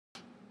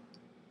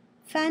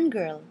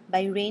Fangirl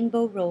by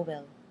Rainbow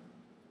Rowell.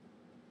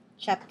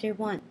 Chapter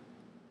 1.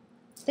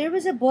 There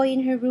was a boy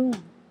in her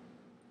room.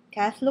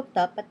 Kath looked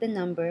up at the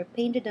number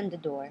painted on the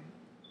door,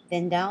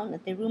 then down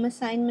at the room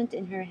assignment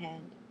in her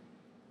hand.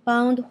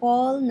 Pound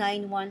Hall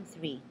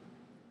 913.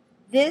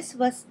 This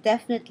was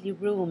definitely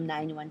room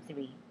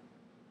 913.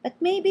 But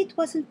maybe it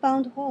wasn't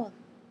Pound Hall.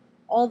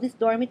 All these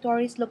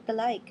dormitories looked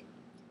alike,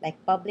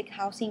 like public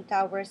housing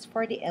towers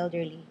for the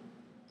elderly.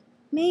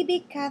 Maybe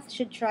Kath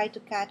should try to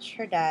catch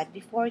her dad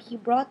before he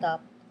brought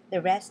up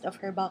the rest of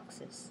her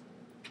boxes.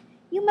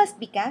 "You must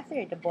be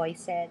Cather," the boy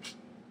said,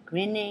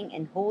 grinning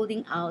and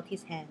holding out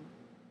his hand.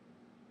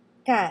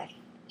 "Kath,"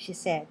 she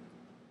said,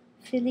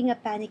 feeling a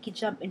panicky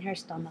jump in her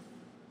stomach.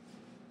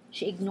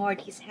 She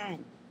ignored his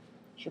hand.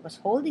 She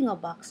was holding a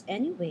box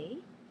anyway.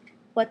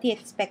 What did he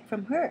expect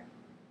from her?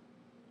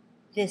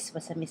 This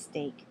was a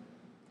mistake.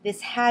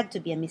 This had to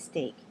be a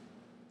mistake.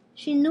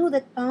 She knew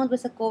that Pound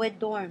was a co-ed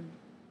dorm.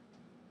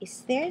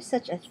 Is there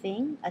such a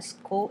thing as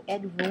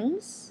co-ed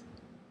rooms?